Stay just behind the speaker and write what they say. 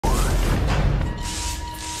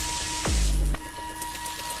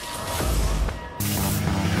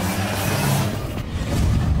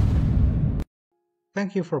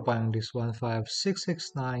Thank you for buying this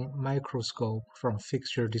 15669 microscope from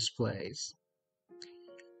Fixture Displays.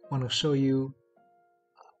 I want to show you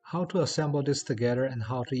how to assemble this together and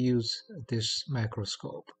how to use this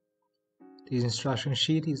microscope. The instruction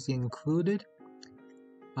sheet is included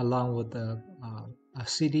along with a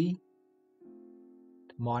CD,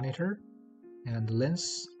 monitor, and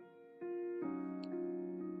lens.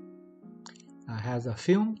 It has a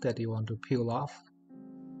film that you want to peel off,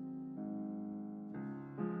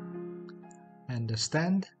 and the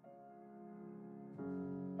stand,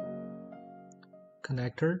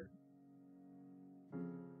 connector,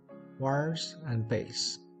 wires, and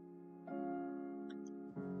base.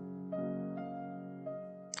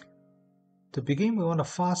 To begin, we want to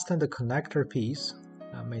fasten the connector piece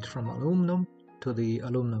made from aluminum to the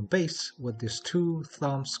aluminum base with these two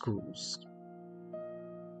thumb screws.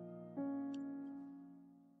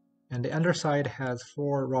 And the underside has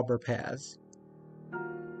 4 rubber pads.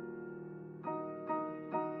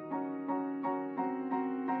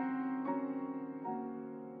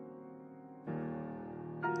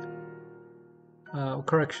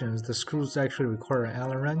 Corrections, the screws actually require an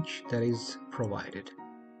Allen wrench that is provided.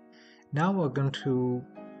 Now we're going to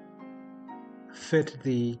fit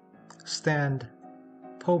the stand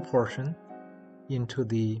pole portion into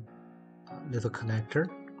the little connector.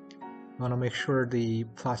 You want to make sure the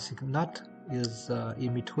plastic nut is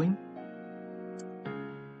in between.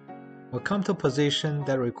 We'll come to a position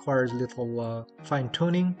that requires little fine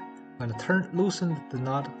tuning. I'm going to loosen the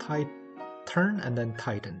nut, turn, and then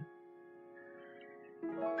tighten.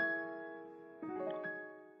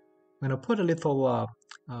 I'm going to put a little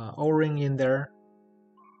O-ring in there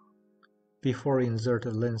before we insert the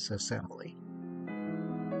lens assembly.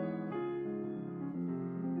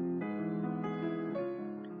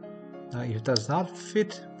 Now, if it does not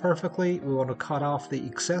fit perfectly, we want to cut off the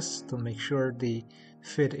excess to make sure the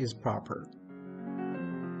fit is proper.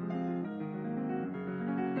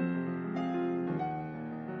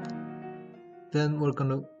 Then we're going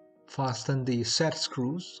to fasten the set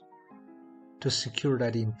screws to secure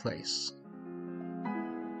that in place.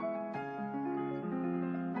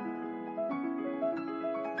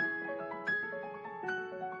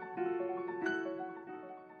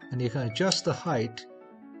 And you can adjust the height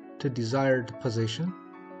to desired position.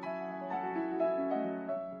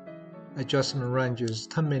 Adjustment ranges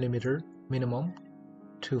 10 mm minimum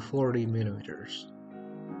to 40 mm.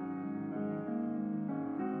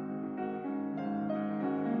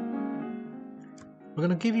 We're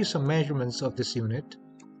going to give you some measurements of this unit.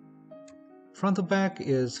 Front to back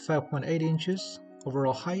is 5.8 inches,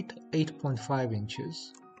 overall height 8.5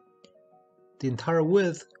 inches. The entire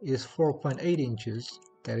width is 4.8 inches,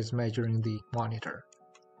 that is measuring the monitor.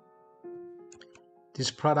 This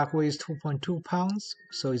product weighs 2.2 pounds,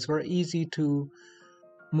 so it's very easy to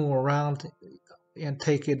move around and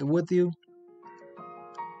take it with you.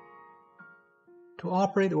 To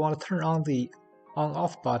operate, you want to turn on the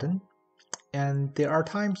on-off button. And there are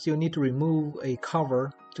times you need to remove a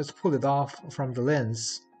cover, just pull it off from the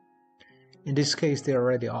lens. In this case, they're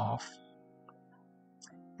already off.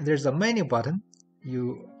 And there's a menu button.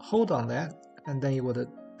 You hold on that, and then you would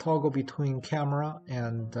toggle between camera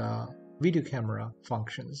and video camera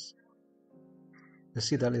functions. You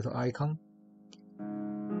see that little icon?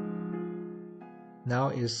 Now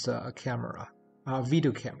is a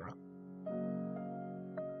video camera.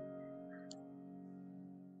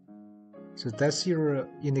 So that's your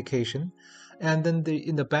indication. And then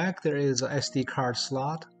in the back there is a SD card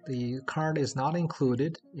slot. The card is not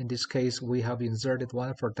included. In this case, we have inserted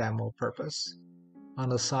one for demo purpose. On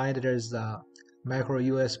the side there's a micro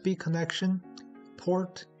USB connection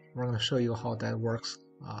port. We're going to show you how that works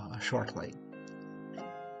shortly.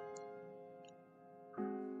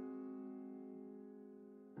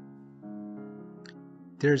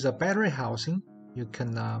 There's a battery housing. You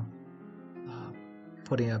can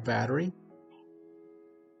put in a battery.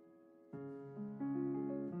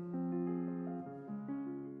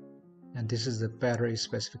 And this is the battery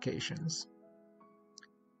specifications.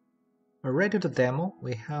 We're ready to demo.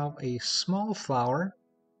 We have a small flower.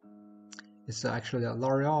 It's actually a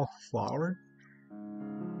L'Oreal flower.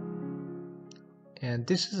 And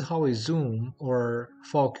this is how we zoom or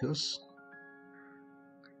focus.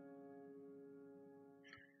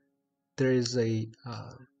 There is a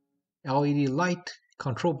LED light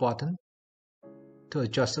control button to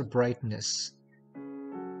adjust the brightness.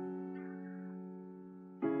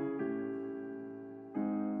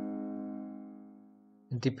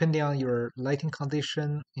 And depending on your lighting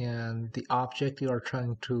condition and the object you are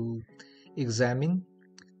trying to examine,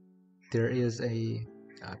 there is a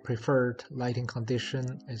preferred lighting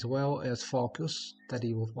condition as well as focus that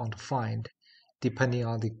you would want to find depending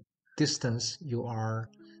on the distance you are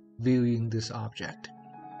viewing this object.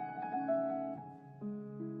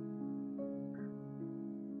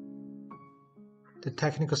 The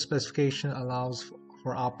technical specification allows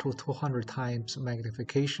for up to 200 times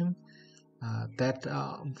magnification. That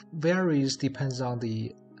varies, depends on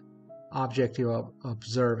the object you are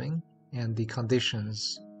observing and the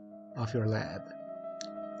conditions of your lab.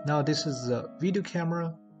 Now this is the video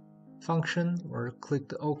camera function, or click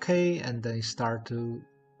the OK and then start to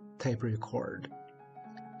tape record.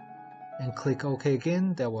 And click OK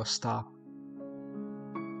again, that will stop.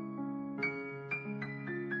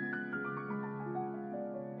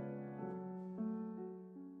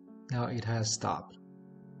 Now it has stopped.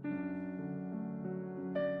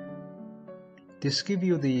 This gives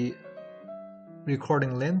you the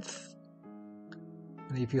recording length,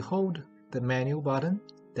 and if you hold the menu button,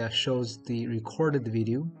 that shows the recorded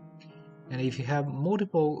video. And if you have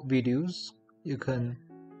multiple videos, you can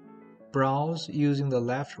browse using the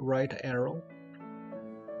left-right arrow.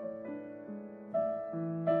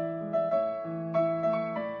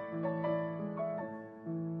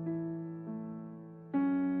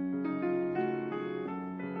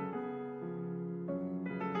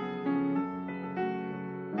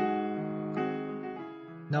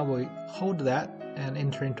 Now we hold that and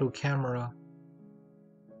enter into camera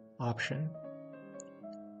option.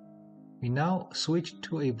 We now switch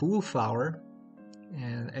to a blue flower,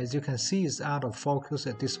 and as you can see, it's out of focus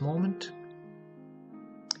at this moment.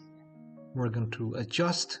 We're going to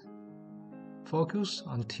adjust focus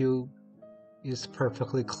until it's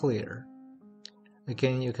perfectly clear.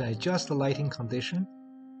 Again, you can adjust the lighting condition.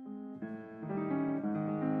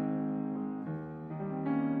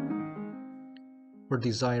 For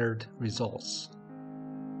desired results.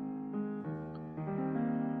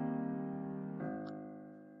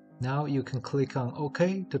 Now you can click on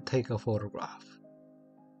OK to take a photograph.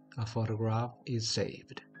 A photograph is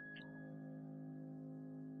saved.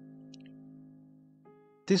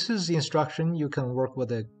 This is the instruction. You can work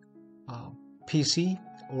with a PC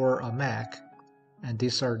or a Mac, and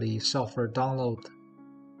these are the software download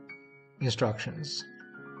instructions.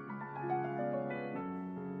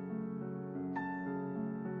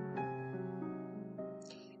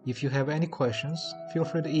 If you have any questions, feel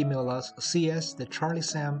free to email us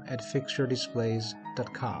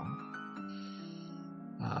cs@fixturedisplays.com.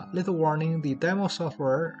 Little warning, the demo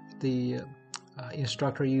software, the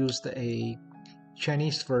instructor used a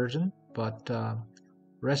Chinese version, but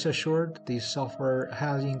rest assured the software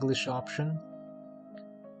has English option.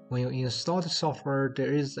 When you install the software,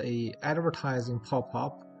 there is a advertising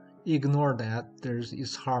pop-up. Ignore that.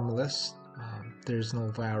 It's harmless. There's no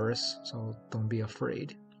virus, so don't be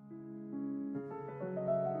afraid.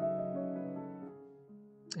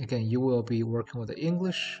 Again, you will be working with the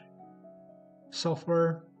English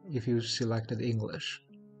software if you selected English.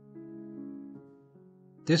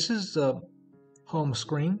 This is the home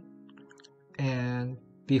screen, and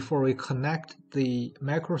before we connect the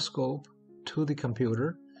microscope to the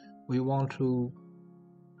computer, we want to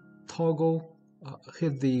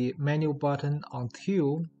hit the menu button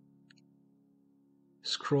until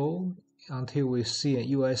scroll until we see a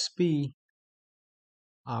USB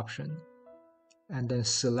option, and then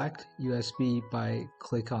select USB by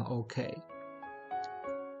click on OK.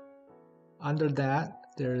 Under that,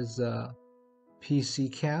 there's a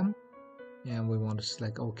PC cam, and we want to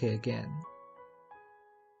select OK again.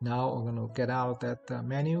 Now we're going to get out of that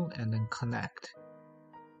menu and then connect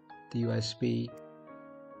the USB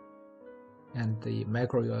and the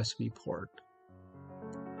micro USB port.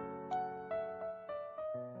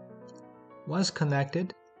 Once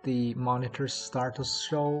connected, the monitors start to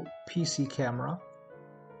show PC camera.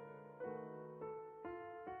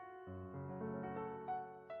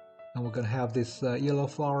 And we're going to have this yellow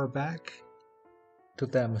flower back to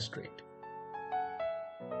demonstrate.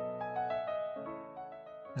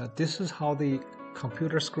 Now this is how the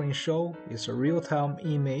computer screen show. It's a real-time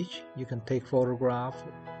image. You can take photograph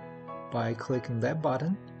by clicking that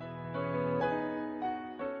button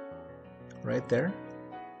right there.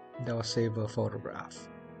 That will save a photograph.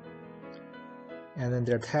 And then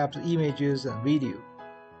there are tabs, images and video,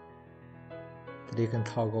 that you can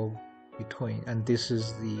toggle between. And this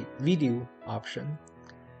is the video option.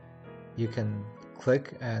 You can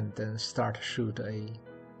click and then start to shoot a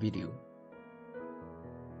video.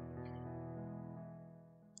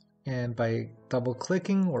 And by double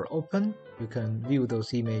clicking or open, you can view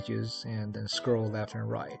those images and then scroll left and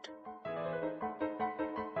right.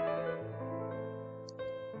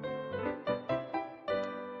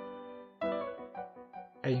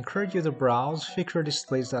 I encourage you to browse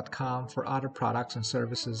fixturedisplays.com for other products and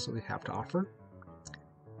services we have to offer.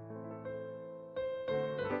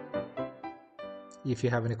 If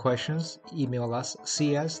you have any questions, email us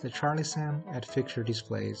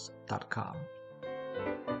cs@fixturedisplays.com.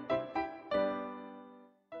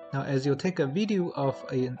 Now, as you take a video of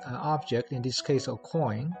an object, in this case a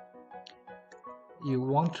coin, you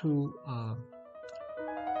want to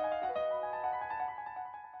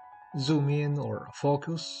zoom in or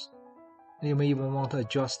focus. You may even want to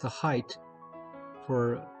adjust the height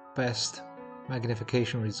for best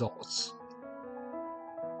magnification results.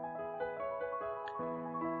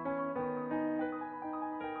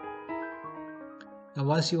 And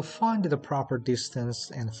once you find the proper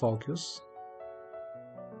distance and focus,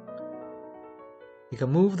 you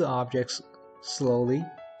can move the objects slowly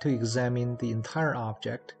to examine the entire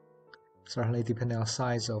object, certainly depending on the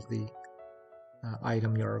size of the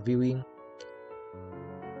item you're viewing.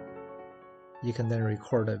 You can then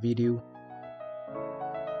record a video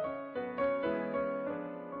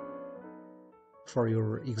for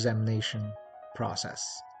your examination process.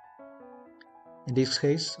 In this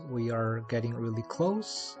case, we are getting really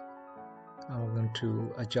close. I'm going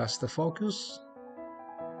to adjust the focus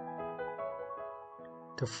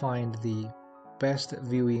to find the best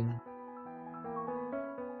viewing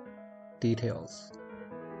details.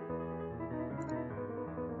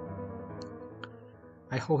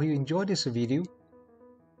 I hope you enjoyed this video.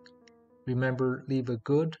 Remember, leave a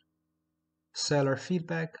good seller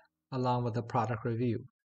feedback along with the product review.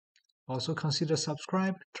 Also consider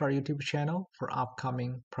subscribe to our YouTube channel for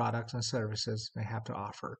upcoming products and services we have to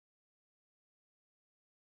offer.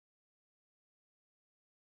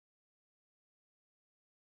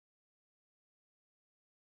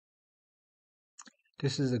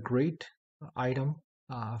 This is a great item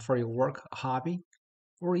for your work hobby,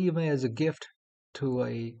 or even as a gift to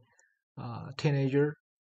a teenager,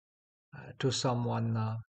 to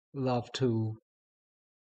someone love to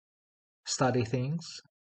study things,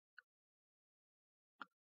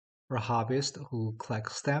 or a hobbyist who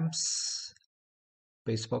collects stamps,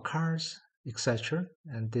 baseball cards, etc.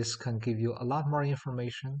 And this can give you a lot more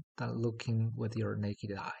information than looking with your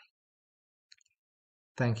naked eye.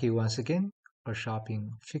 Thank you once again for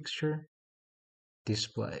shopping Fixture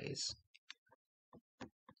Displays.